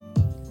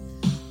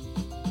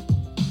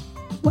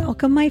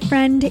Welcome, my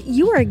friend.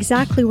 You are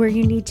exactly where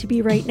you need to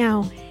be right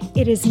now.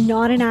 It is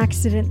not an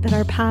accident that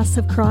our paths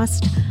have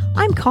crossed.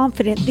 I'm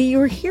confident that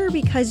you're here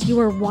because you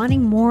are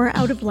wanting more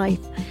out of life.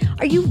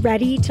 Are you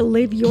ready to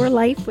live your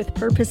life with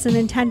purpose and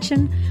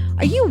intention?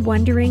 Are you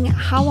wondering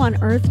how on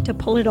earth to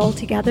pull it all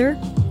together?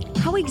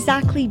 How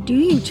exactly do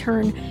you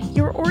turn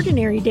your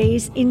ordinary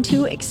days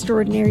into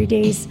extraordinary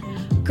days?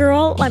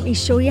 Girl, let me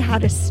show you how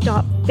to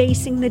stop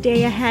facing the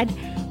day ahead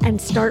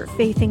and start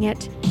faithing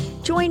it.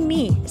 Join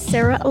me,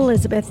 Sarah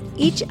Elizabeth,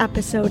 each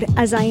episode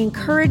as I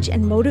encourage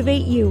and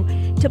motivate you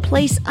to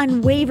place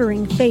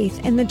unwavering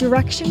faith in the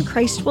direction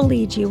Christ will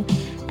lead you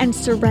and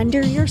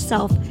surrender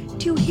yourself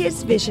to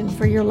His vision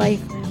for your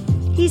life.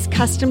 He's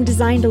custom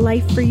designed a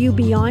life for you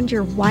beyond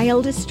your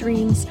wildest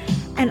dreams,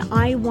 and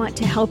I want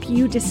to help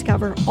you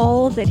discover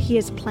all that He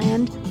has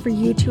planned for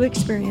you to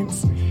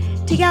experience.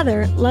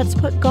 Together, let's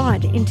put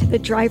God into the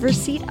driver's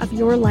seat of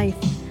your life.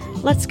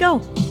 Let's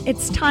go.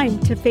 It's time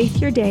to faith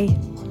your day.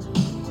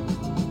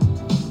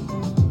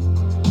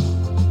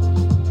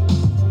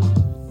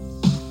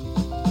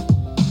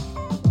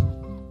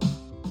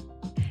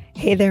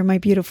 Hey there, my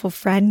beautiful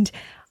friend.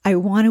 I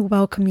want to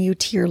welcome you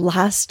to your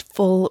last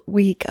full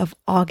week of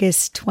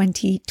August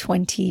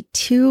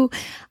 2022.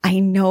 I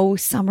know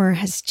summer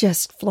has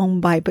just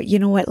flown by, but you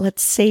know what?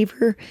 Let's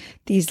savor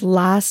these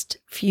last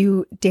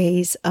few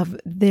days of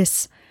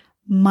this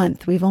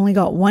month. We've only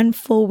got one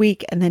full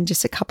week and then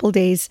just a couple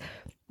days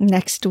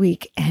next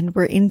week, and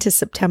we're into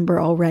September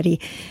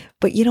already.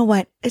 But you know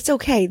what? It's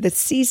okay. The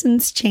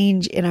seasons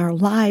change in our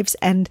lives,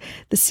 and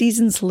the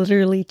seasons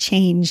literally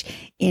change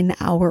in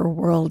our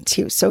world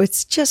too. So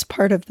it's just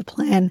part of the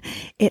plan.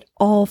 It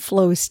all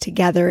flows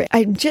together.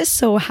 I'm just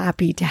so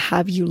happy to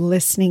have you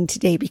listening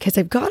today because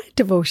I've got a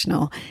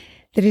devotional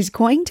that is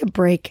going to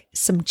break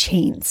some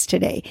chains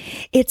today.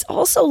 It's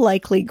also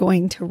likely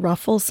going to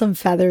ruffle some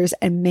feathers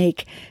and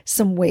make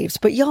some waves,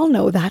 but y'all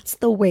know that's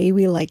the way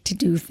we like to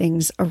do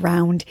things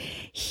around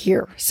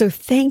here. So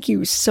thank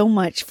you so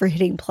much for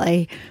hitting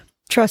play.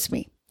 Trust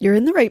me, you're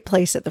in the right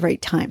place at the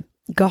right time.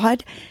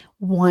 God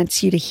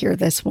wants you to hear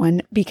this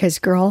one because,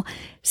 girl,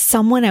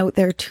 someone out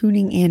there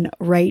tuning in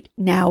right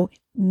now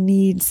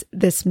needs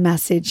this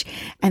message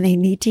and they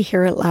need to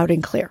hear it loud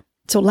and clear.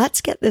 So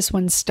let's get this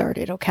one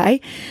started,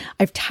 okay?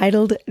 I've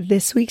titled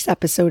this week's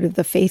episode of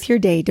the Faith Your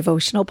Day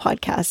devotional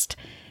podcast,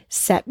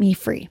 Set Me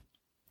Free.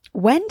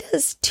 When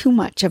does too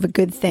much of a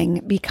good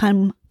thing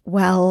become,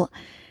 well,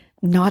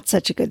 not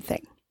such a good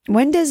thing?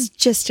 When does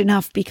just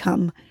enough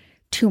become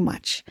too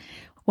much?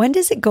 When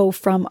does it go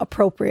from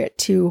appropriate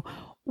to,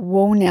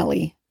 whoa,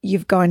 Nelly,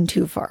 you've gone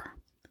too far?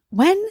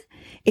 When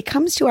it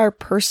comes to our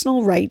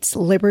personal rights,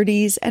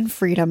 liberties, and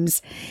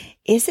freedoms,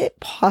 is it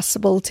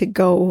possible to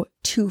go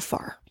too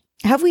far?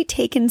 Have we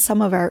taken some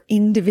of our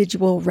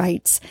individual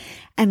rights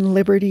and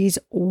liberties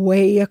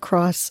way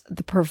across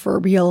the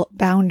proverbial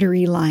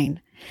boundary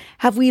line?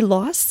 Have we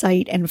lost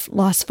sight and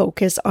lost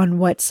focus on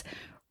what's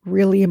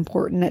really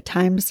important at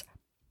times?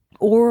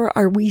 Or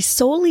are we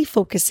solely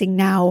focusing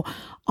now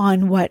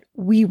on what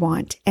we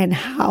want and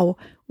how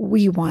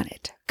we want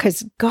it?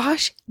 Because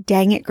gosh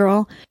dang it,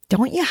 girl,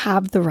 don't you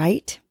have the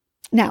right?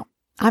 Now,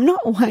 I'm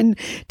not one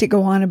to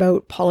go on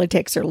about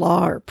politics or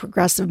law or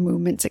progressive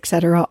movements,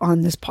 etc.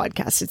 on this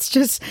podcast. It's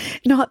just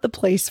not the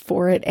place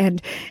for it.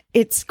 And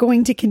it's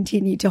going to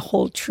continue to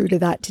hold true to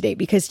that today,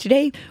 because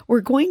today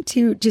we're going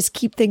to just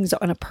keep things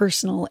on a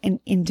personal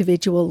and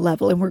individual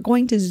level. And we're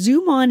going to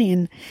zoom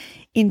on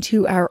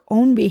into our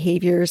own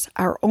behaviors,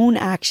 our own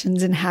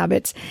actions and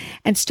habits,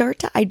 and start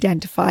to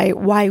identify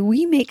why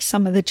we make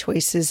some of the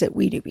choices that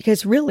we do,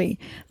 because really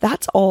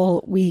that's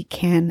all we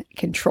can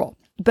control.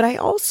 But I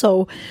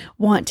also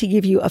want to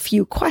give you a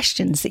few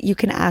questions that you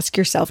can ask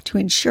yourself to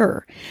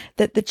ensure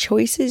that the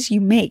choices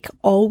you make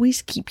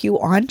always keep you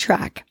on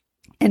track,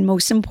 and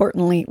most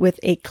importantly, with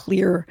a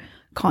clear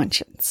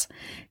conscience.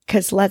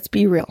 Because let's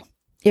be real,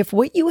 if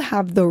what you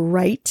have the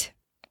right,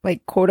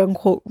 like quote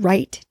unquote,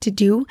 right to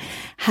do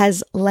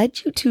has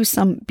led you to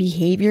some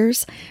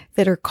behaviors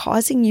that are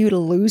causing you to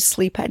lose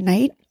sleep at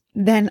night,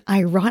 then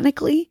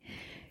ironically,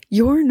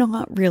 you're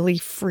not really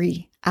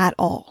free at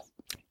all.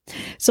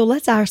 So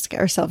let's ask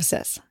ourselves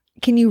this.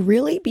 Can you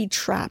really be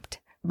trapped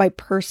by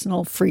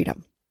personal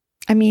freedom?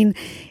 I mean,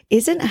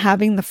 isn't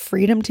having the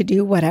freedom to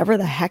do whatever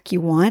the heck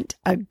you want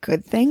a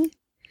good thing?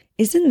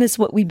 Isn't this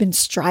what we've been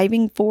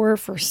striving for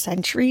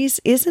centuries?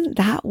 Isn't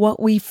that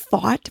what we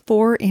fought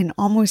for in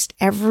almost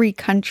every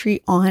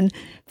country on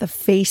the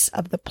face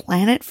of the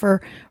planet,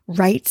 for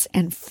rights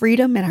and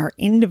freedom and our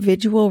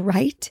individual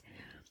right?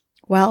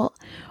 Well,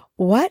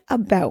 what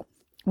about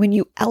when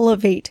you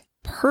elevate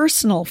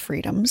personal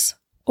freedoms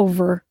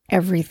over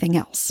everything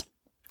else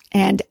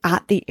and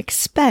at the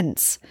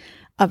expense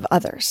of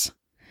others?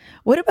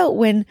 What about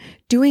when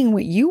doing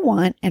what you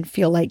want and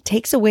feel like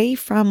takes away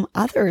from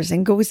others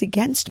and goes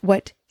against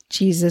what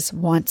Jesus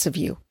wants of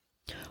you?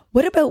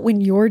 What about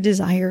when your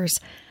desires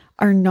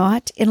are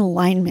not in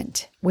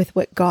alignment with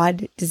what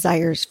God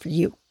desires for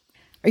you?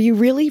 Are you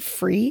really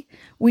free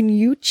when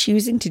you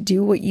choosing to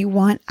do what you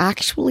want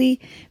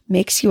actually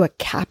makes you a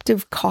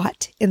captive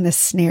caught in the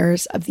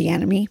snares of the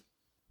enemy?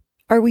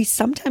 Are we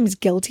sometimes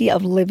guilty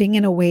of living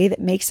in a way that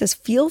makes us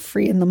feel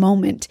free in the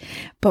moment,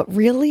 but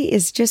really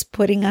is just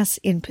putting us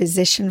in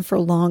position for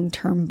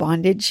long-term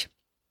bondage?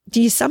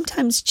 Do you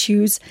sometimes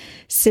choose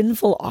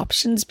sinful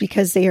options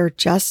because they are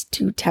just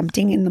too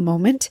tempting in the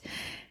moment?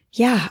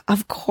 Yeah,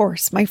 of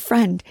course, my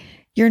friend,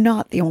 you're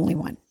not the only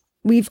one.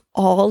 We've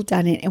all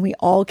done it, and we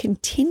all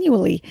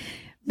continually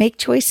make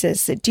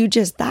choices that do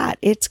just that.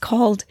 It's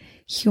called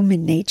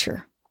human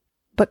nature.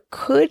 But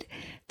could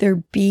there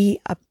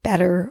be a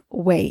better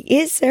way?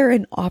 Is there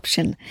an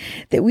option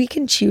that we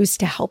can choose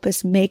to help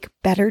us make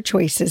better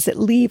choices that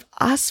leave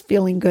us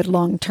feeling good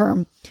long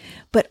term,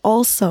 but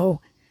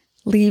also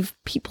leave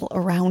people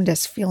around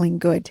us feeling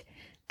good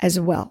as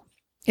well?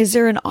 Is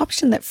there an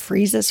option that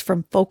frees us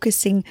from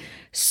focusing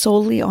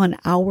solely on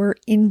our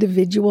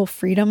individual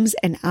freedoms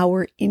and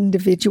our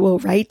individual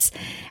rights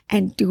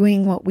and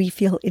doing what we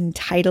feel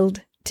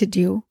entitled to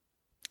do?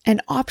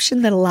 An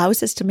option that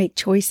allows us to make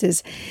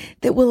choices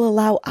that will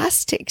allow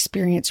us to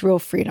experience real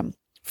freedom.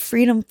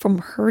 Freedom from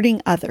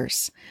hurting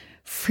others.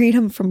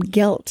 Freedom from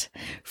guilt.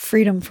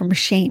 Freedom from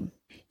shame.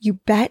 You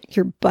bet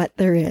your butt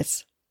there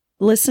is.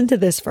 Listen to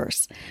this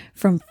verse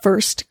from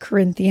 1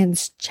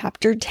 Corinthians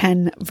chapter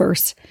 10,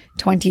 verse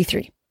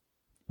 23.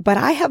 But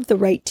I have the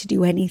right to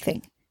do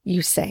anything,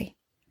 you say,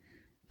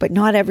 but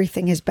not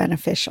everything is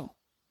beneficial.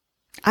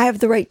 I have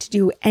the right to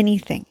do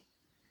anything,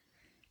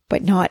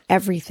 but not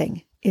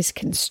everything is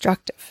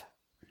constructive.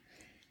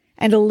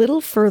 And a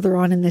little further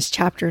on in this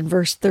chapter, in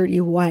verse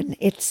 31,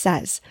 it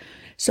says,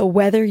 so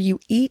whether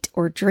you eat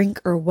or drink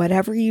or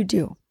whatever you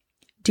do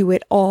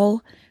it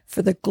all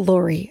for the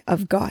glory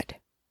of God.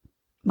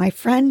 My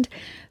friend,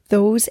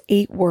 those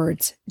 8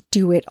 words,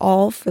 do it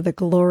all for the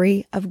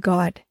glory of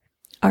God,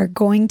 are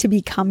going to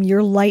become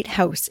your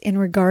lighthouse in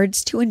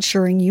regards to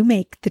ensuring you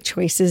make the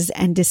choices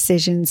and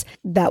decisions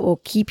that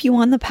will keep you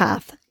on the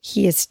path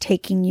He is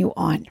taking you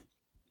on.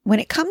 When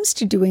it comes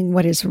to doing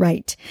what is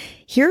right,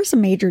 here's a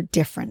major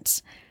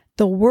difference.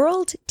 The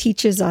world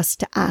teaches us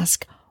to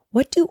ask,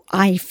 what do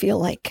I feel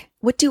like?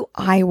 What do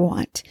I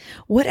want?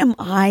 What am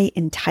I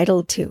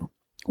entitled to?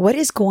 What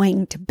is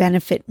going to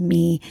benefit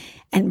me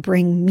and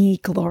bring me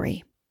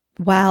glory?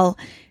 While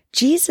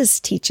Jesus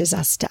teaches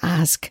us to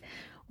ask,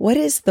 what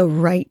is the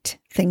right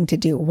thing to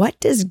do? What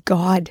does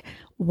God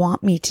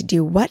want me to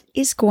do? What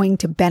is going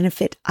to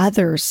benefit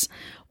others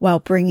while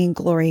bringing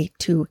glory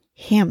to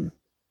Him,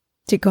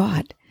 to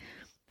God?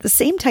 The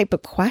same type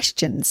of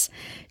questions,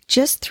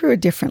 just through a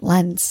different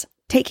lens,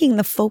 taking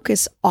the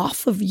focus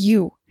off of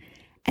you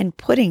and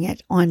putting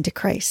it onto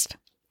Christ.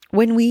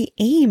 When we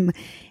aim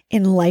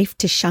in life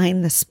to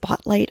shine the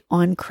spotlight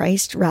on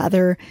Christ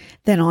rather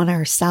than on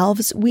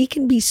ourselves, we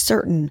can be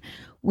certain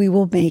we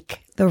will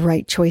make the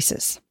right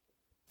choices.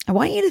 I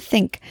want you to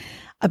think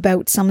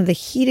about some of the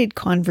heated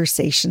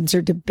conversations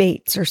or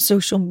debates or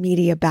social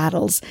media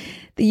battles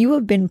that you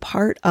have been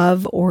part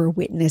of or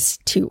witness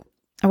to.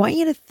 I want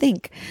you to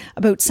think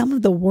about some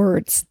of the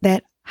words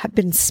that have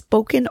been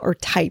spoken or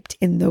typed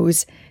in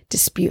those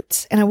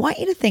disputes. And I want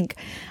you to think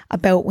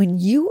about when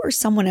you or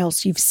someone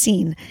else you've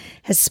seen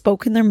has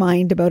spoken their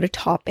mind about a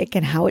topic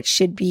and how it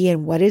should be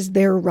and what is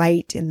their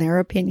right in their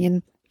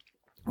opinion,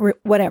 or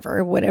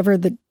whatever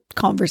the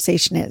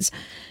conversation is.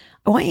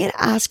 I want you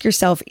to ask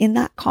yourself, in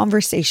that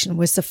conversation,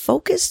 was the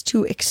focus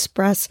to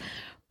express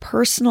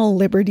personal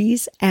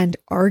liberties and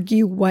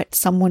argue what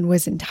someone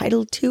was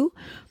entitled to,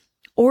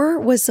 or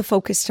was the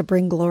focus to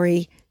bring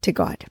glory to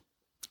God?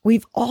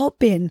 We've all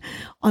been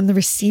on the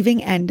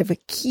receiving end of a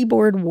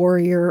keyboard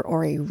warrior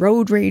or a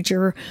road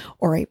rager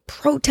or a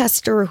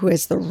protester who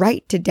has the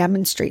right to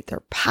demonstrate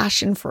their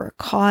passion for a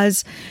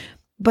cause.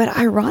 But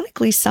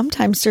ironically,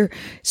 sometimes they're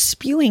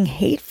spewing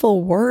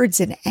hateful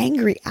words and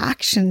angry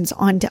actions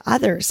onto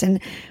others.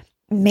 And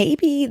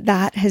maybe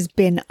that has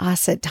been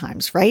us at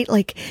times, right?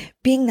 Like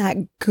being that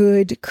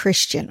good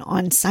Christian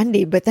on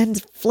Sunday, but then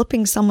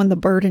flipping someone the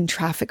bird in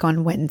traffic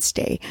on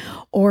Wednesday,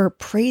 or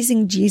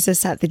praising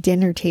Jesus at the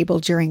dinner table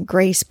during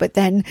grace, but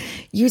then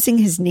using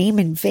his name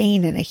in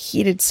vain in a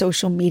heated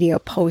social media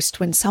post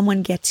when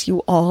someone gets you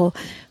all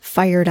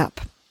fired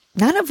up.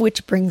 None of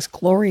which brings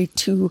glory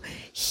to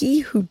He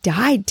who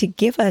died to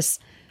give us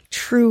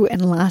true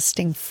and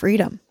lasting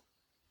freedom.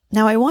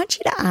 Now, I want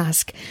you to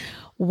ask,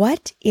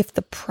 what if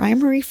the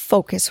primary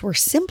focus were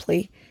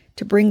simply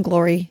to bring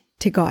glory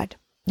to God?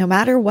 No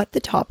matter what the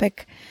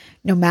topic,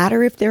 no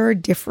matter if there are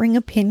differing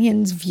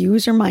opinions,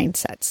 views, or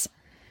mindsets,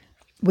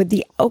 would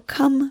the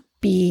outcome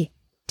be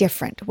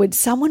different? Would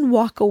someone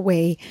walk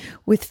away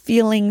with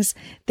feelings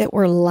that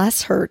were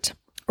less hurt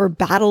or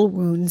battle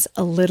wounds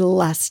a little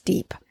less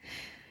deep?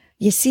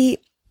 You see,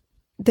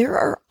 there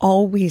are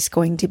always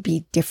going to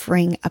be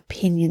differing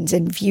opinions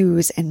and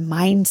views and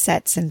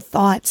mindsets and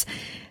thoughts.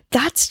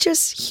 That's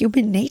just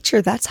human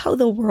nature. That's how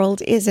the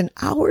world is. And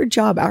our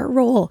job, our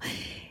role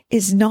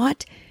is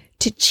not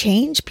to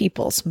change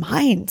people's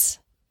minds.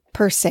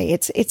 per se.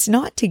 It's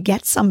not to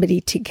get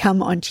somebody to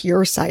come onto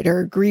your side or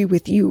agree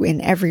with you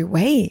in every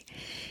way.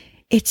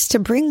 It's to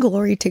bring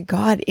glory to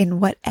God in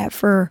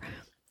whatever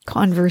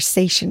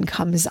conversation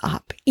comes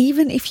up,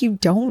 even if you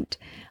don't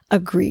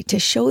agree, to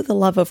show the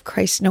love of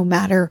Christ no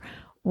matter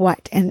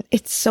what. And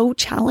it's so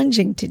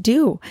challenging to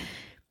do,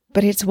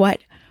 but it's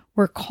what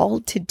we're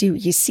called to do.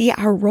 You see,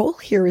 our role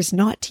here is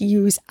not to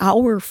use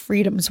our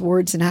freedoms,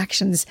 words, and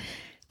actions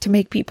to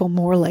make people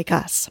more like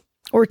us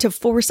or to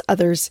force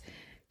others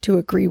to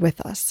agree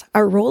with us.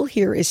 Our role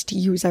here is to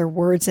use our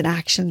words and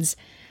actions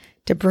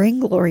to bring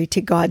glory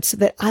to God so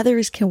that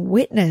others can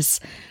witness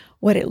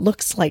what it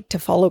looks like to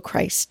follow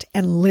Christ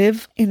and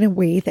live in a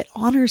way that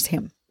honors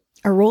Him.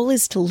 Our role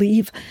is to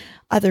leave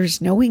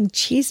others knowing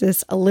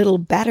Jesus a little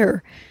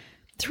better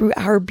through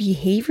our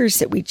behaviors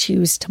that we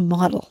choose to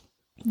model.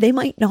 They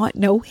might not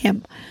know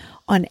Him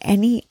on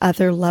any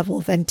other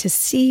level than to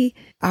see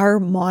our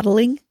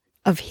modeling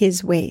of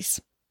His ways.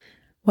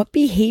 What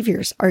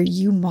behaviors are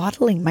you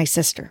modeling, my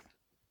sister?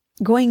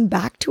 Going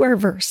back to our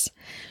verse,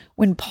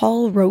 when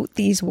Paul wrote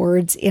these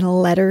words in a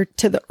letter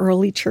to the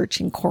early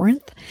church in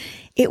Corinth,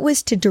 it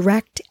was to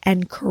direct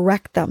and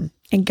correct them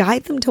and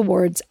guide them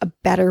towards a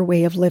better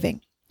way of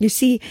living. You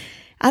see,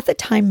 at the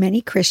time,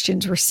 many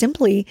Christians were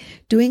simply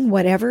doing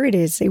whatever it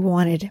is they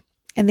wanted,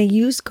 and they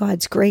used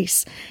God's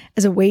grace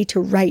as a way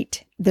to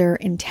right their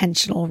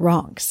intentional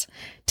wrongs,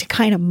 to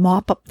kind of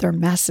mop up their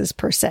messes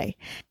per se.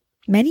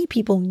 Many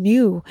people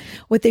knew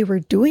what they were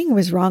doing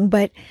was wrong,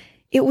 but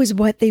it was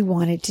what they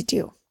wanted to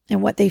do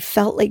and what they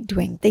felt like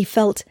doing. They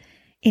felt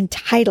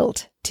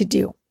entitled to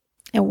do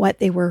and what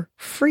they were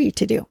free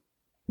to do.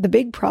 The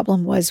big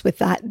problem was with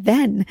that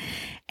then,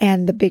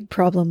 and the big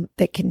problem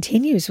that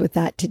continues with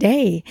that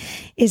today,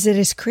 is that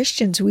as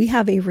Christians, we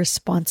have a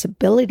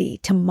responsibility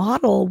to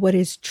model what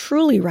is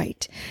truly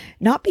right,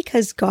 not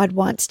because God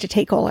wants to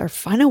take all our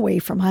fun away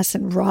from us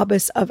and rob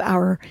us of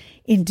our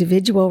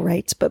individual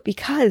rights, but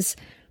because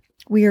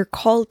we are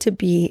called to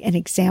be an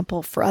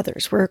example for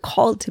others. We're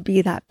called to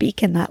be that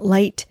beacon, that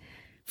light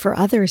for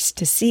others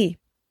to see.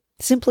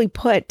 Simply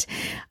put,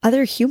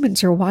 other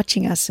humans are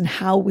watching us and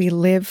how we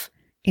live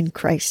in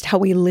Christ, how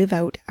we live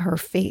out our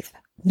faith.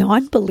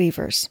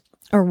 Non-believers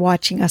are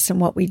watching us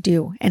and what we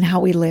do and how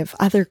we live.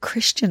 Other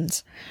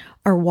Christians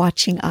are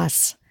watching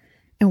us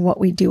and what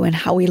we do and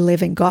how we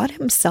live. And God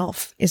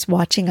Himself is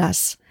watching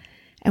us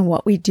and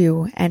what we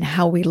do and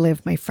how we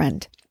live, my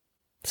friend.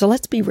 So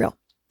let's be real.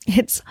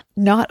 It's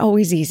not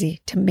always easy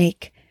to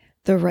make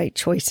the right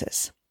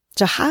choices.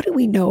 So how do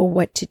we know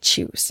what to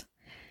choose?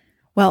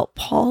 Well,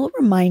 Paul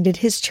reminded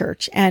his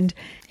church, and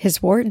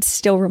his words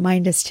still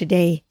remind us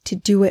today, to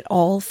do it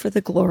all for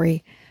the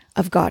glory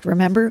of God.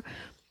 Remember,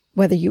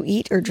 whether you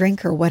eat or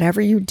drink or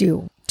whatever you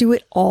do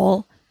it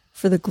all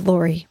for the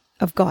glory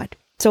of God.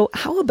 So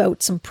how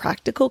about some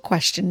practical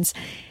questions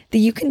that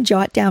you can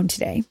jot down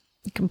today?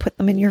 You can put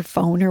them in your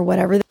phone or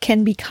whatever, that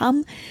can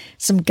become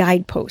some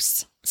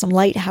guideposts, some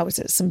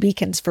lighthouses, some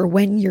beacons for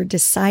when you're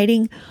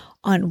deciding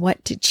on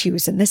what to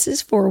choose. And this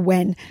is for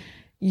when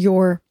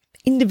your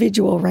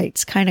individual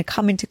rights kind of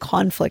come into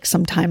conflict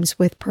sometimes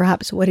with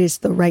perhaps what is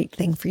the right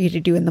thing for you to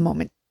do in the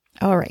moment.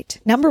 All right.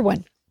 Number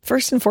one,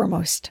 first and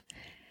foremost,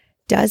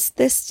 does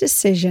this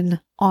decision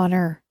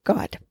honor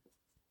God?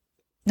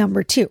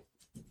 Number two,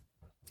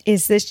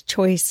 is this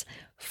choice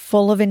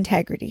full of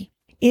integrity?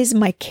 Is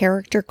my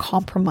character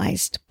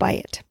compromised by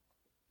it?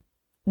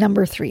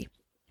 Number three,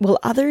 will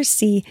others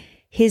see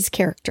His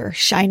character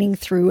shining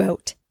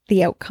throughout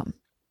the outcome?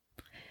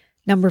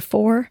 Number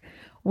four,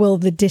 will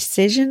the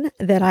decision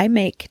that I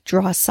make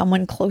draw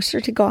someone closer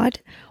to God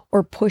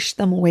or push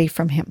them away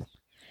from Him?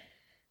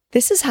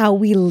 This is how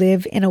we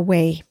live in a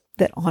way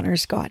that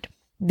honors God.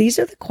 These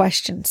are the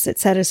questions that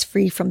set us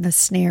free from the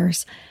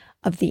snares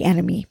of the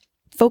enemy.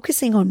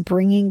 Focusing on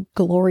bringing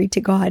glory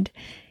to God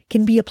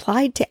can be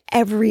applied to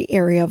every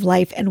area of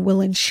life and will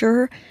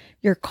ensure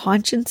your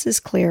conscience is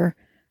clear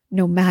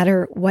no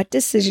matter what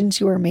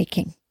decisions you are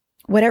making.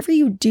 Whatever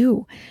you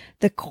do,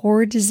 the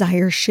core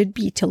desire should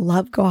be to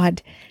love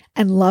God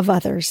and love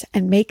others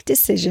and make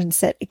decisions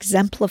that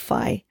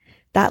exemplify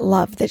that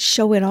love, that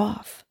show it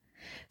off.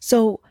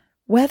 So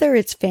whether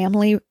it's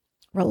family,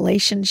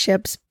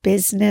 relationships,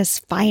 business,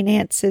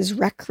 finances,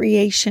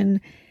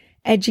 recreation,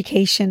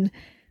 education,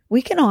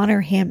 we can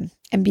honor Him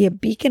and be a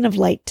beacon of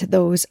light to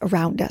those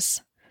around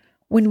us.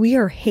 When we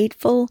are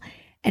hateful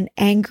and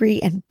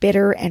angry and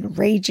bitter and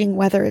raging,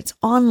 whether it's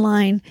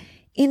online,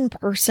 in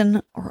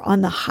person, or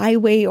on the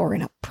highway or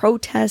in a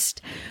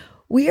protest,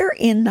 we are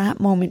in that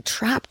moment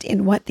trapped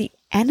in what the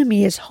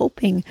enemy is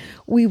hoping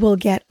we will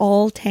get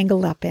all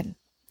tangled up in,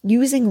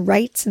 using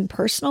rights and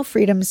personal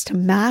freedoms to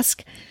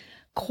mask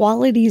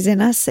qualities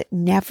in us that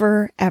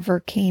never, ever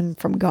came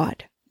from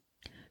God.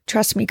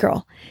 Trust me,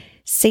 girl,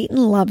 Satan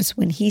loves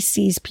when he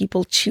sees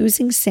people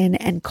choosing sin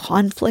and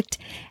conflict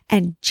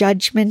and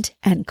judgment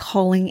and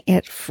calling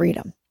it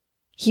freedom.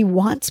 He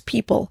wants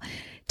people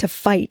to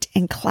fight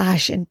and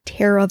clash and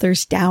tear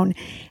others down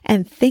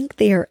and think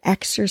they are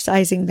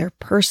exercising their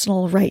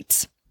personal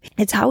rights.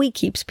 It's how he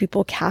keeps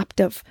people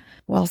captive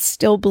while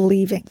still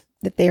believing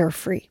that they are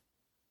free.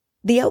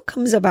 The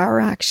outcomes of our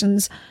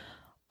actions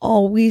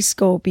always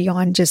go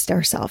beyond just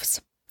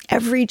ourselves.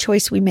 Every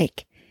choice we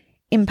make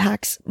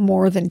impacts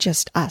more than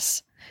just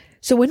us.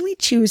 So when we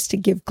choose to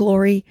give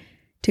glory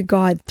to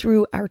God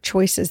through our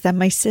choices, then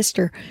my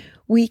sister,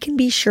 we can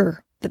be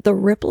sure that the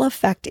ripple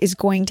effect is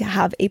going to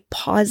have a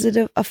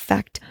positive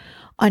effect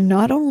on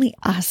not only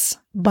us,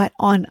 but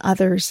on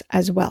others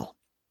as well.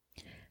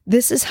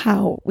 This is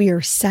how we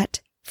are set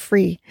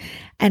free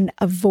and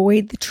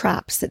avoid the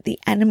traps that the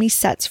enemy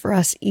sets for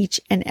us each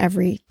and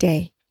every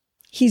day.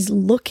 He's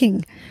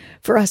looking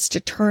for us to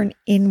turn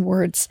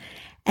inwards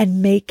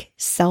and make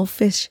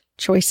selfish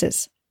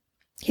choices.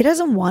 He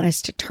doesn't want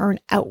us to turn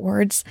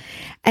outwards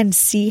and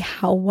see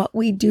how what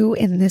we do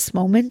in this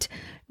moment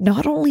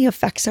not only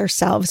affects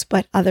ourselves,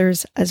 but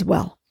others as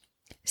well.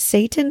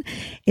 Satan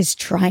is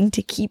trying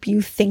to keep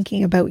you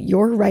thinking about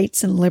your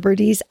rights and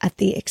liberties at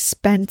the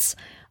expense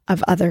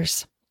of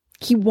others.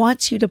 He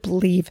wants you to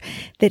believe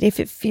that if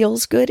it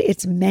feels good,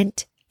 it's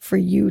meant for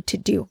you to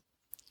do.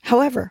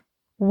 However,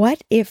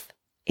 what if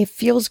it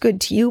feels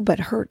good to you but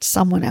hurts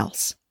someone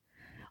else?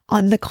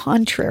 On the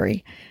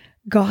contrary,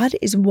 God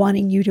is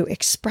wanting you to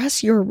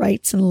express your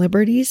rights and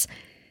liberties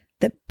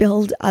that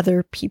build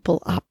other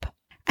people up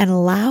and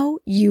allow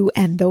you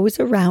and those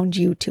around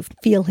you to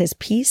feel his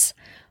peace,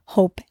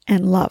 hope,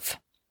 and love.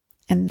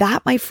 And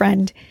that, my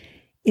friend,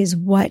 is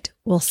what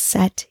will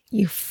set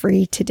you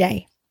free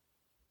today.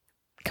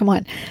 Come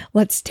on,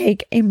 let's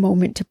take a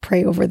moment to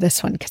pray over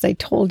this one, because I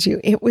told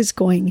you it was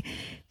going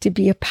to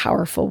be a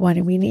powerful one,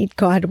 and we need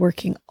God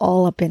working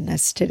all up in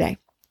this today.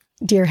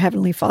 Dear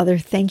Heavenly Father,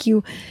 thank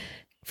you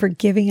for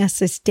giving us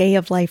this day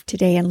of life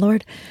today. And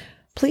Lord,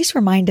 please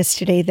remind us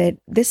today that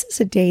this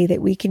is a day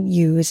that we can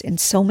use in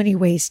so many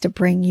ways to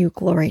bring you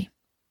glory.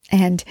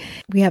 And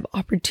we have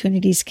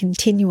opportunities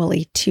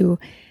continually to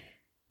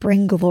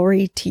bring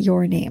glory to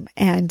your name.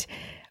 And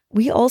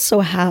we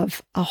also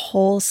have a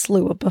whole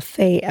slew, a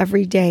buffet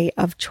every day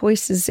of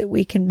choices that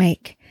we can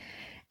make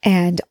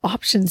and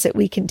options that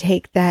we can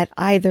take that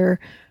either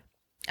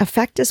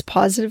affect us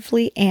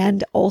positively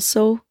and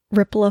also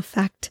ripple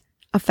affect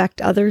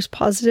others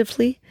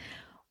positively,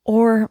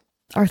 or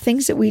are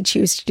things that we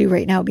choose to do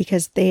right now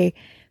because they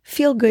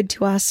feel good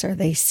to us or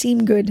they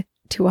seem good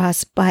to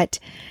us, but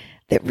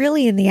that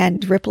really in the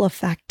end ripple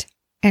affect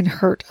and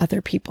hurt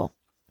other people.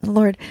 And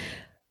Lord,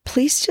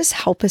 please just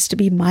help us to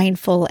be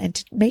mindful and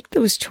to make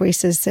those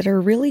choices that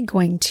are really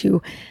going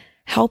to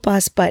help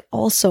us, but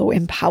also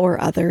empower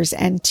others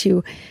and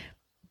to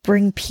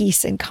bring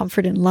peace and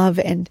comfort and love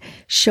and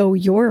show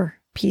your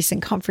peace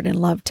and comfort and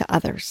love to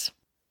others.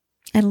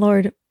 And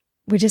Lord,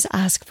 we just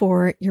ask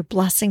for your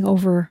blessing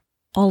over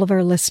all of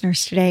our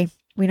listeners today.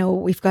 We know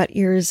we've got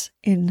ears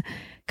in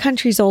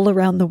countries all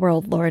around the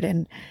world, Lord,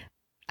 and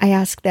I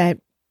ask that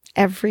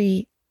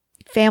every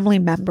family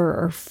member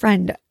or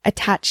friend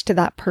attached to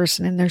that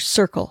person in their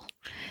circle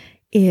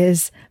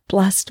is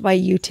blessed by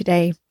you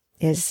today,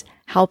 is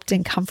helped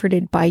and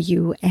comforted by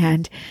you,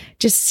 and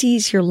just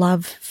sees your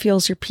love,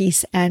 feels your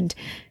peace, and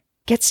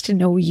gets to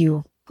know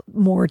you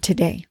more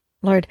today.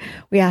 Lord,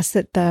 we ask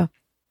that the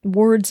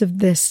words of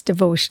this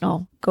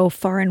devotional go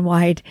far and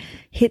wide,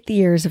 hit the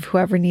ears of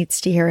whoever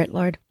needs to hear it,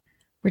 Lord.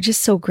 We're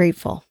just so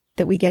grateful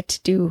that we get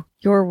to do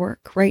your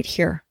work right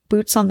here,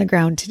 boots on the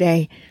ground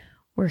today.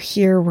 We're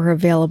here, we're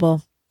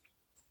available.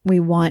 We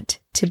want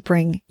to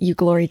bring you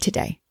glory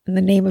today. In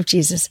the name of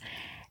Jesus,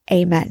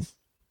 amen.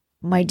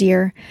 My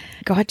dear,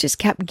 God just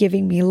kept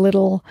giving me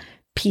little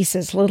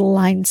pieces, little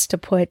lines to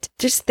put,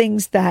 just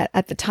things that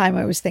at the time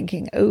I was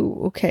thinking,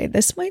 oh, okay,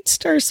 this might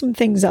stir some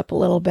things up a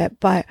little bit,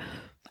 but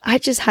I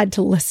just had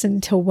to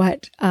listen to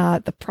what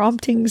the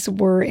promptings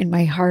were in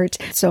my heart.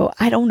 So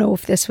I don't know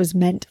if this was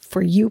meant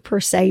for you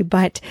per se,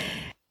 but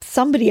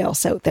somebody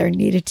else out there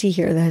needed to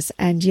hear this.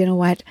 And you know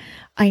what?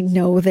 I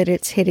know that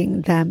it's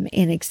hitting them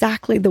in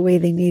exactly the way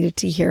they needed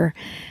to hear.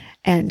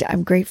 And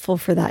I'm grateful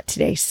for that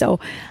today. So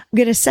I'm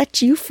going to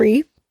set you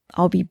free.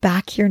 I'll be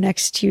back here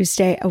next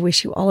Tuesday. I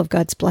wish you all of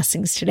God's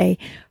blessings today.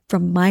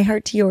 From my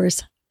heart to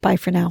yours. Bye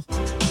for now.